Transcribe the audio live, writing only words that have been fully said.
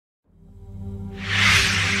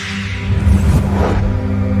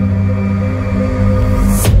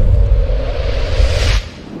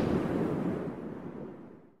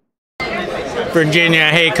Virginia,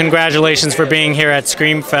 hey, congratulations for being here at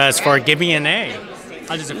Screamfest for Give Me an A.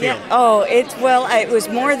 How does it feel? Yeah. Oh, it was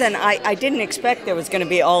more than I didn't expect there was going to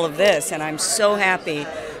be all of this, and I'm so happy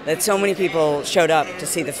that so many people showed up to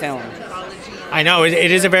see the film. I know,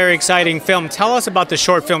 it is a very exciting film. Tell us about the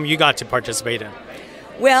short film you got to participate in.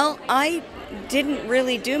 Well, I didn't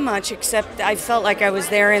really do much except I felt like I was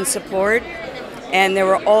there in support, and there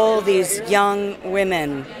were all these young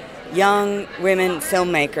women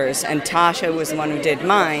filmmakers, and Tasha was the one who did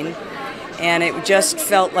mine, and it just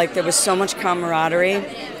felt like there was so much camaraderie,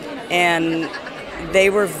 and they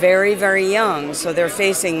were very, very young, so they're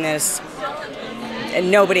facing this, and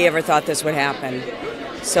nobody ever thought this would happen.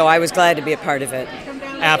 So I was glad to be a part of it.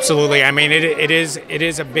 Absolutely. I mean, it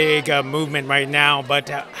is a big movement right now, but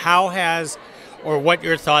how has, or what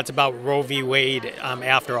your thoughts about Roe v. Wade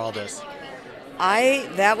after all this?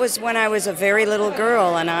 That was when I was a very little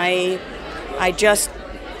girl, and I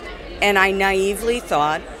naively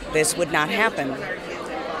thought this would not happen.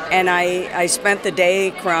 And I spent the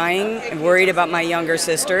day crying and worried about my younger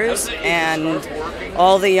sisters and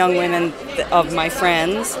all the young women of my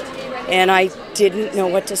friends, and I didn't know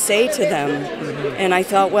what to say to them. And I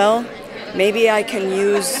thought, well, maybe I can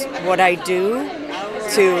use what I do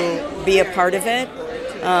to be a part of it.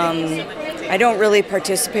 I don't really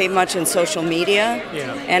participate much in social media,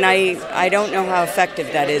 and I don't know how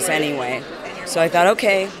effective that is anyway. So I thought,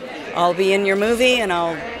 okay, I'll be in your movie and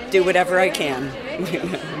I'll do whatever I can.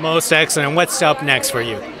 Most excellent. What's up next for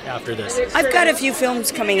you after this? I've got a few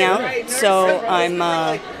films coming out, so I'm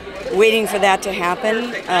waiting for that to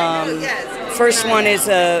happen. First one is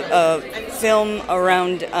a film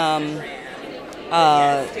around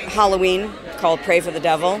Halloween called Pray for the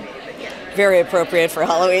Devil. Very appropriate for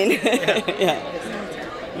Halloween. Yeah.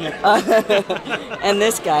 And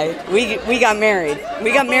this guy, we got married.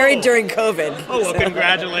 We got married during COVID. Oh, well,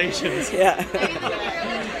 congratulations. Yeah.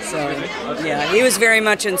 So, yeah, he was very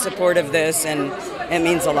much in support of this, and it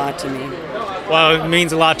means a lot to me. Well, it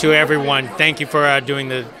means a lot to everyone. Thank you for doing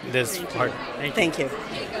this part. Thank you.